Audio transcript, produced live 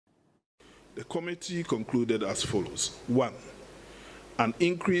The committee concluded as follows. 1. An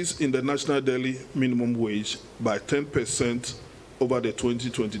increase in the national daily minimum wage by 10% over the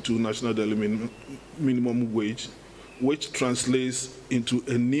 2022 national daily minimum wage, which translates into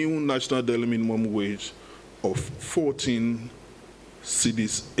a new national daily minimum wage of 14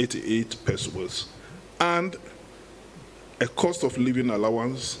 cedis 88 pesos, and a cost of living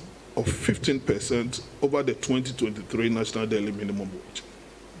allowance of 15% over the 2023 national daily minimum wage.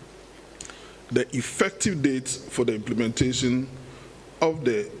 The effective date for the implementation of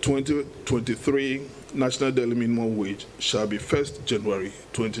the 2023 national daily minimum wage shall be 1st January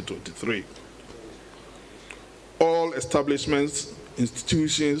 2023. All establishments,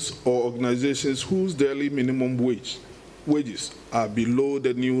 institutions, or organizations whose daily minimum wages are below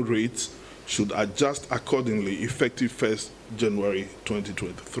the new rates should adjust accordingly effective 1st January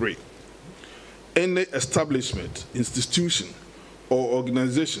 2023. Any establishment, institution, or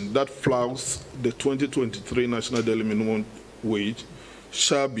organization that flouts the 2023 national daily minimum wage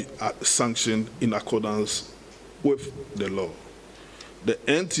shall be sanctioned in accordance with the law. The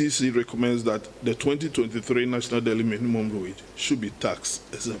NTC recommends that the 2023 national daily minimum wage should be tax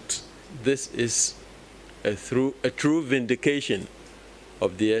exempt. This is a true vindication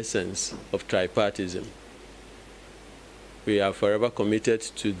of the essence of tripartism. We are forever committed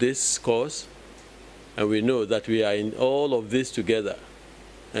to this cause, and we know that we are in all of this together,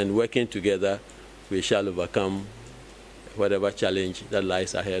 and working together, we shall overcome whatever challenge that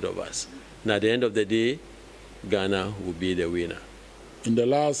lies ahead of us. And at the end of the day, Ghana will be the winner. In the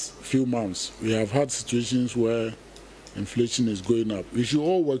last few months, we have had situations where inflation is going up. We should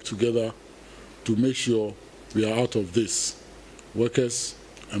all work together to make sure we are out of this, workers,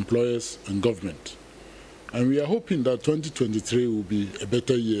 employers, and government. And we are hoping that 2023 will be a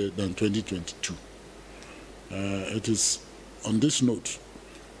better year than 2022. It is on this note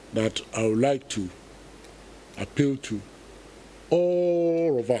that I would like to appeal to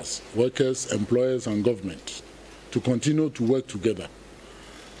all of us, workers, employers, and government, to continue to work together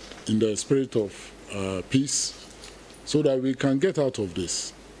in the spirit of peace so that we can get out of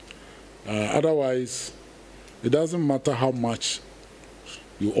this. Otherwise, it doesn't matter how much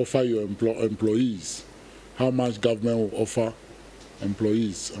you offer your employees, how much government will offer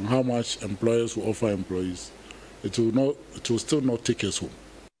employees, and how much employers will offer employees. It will still not take us home.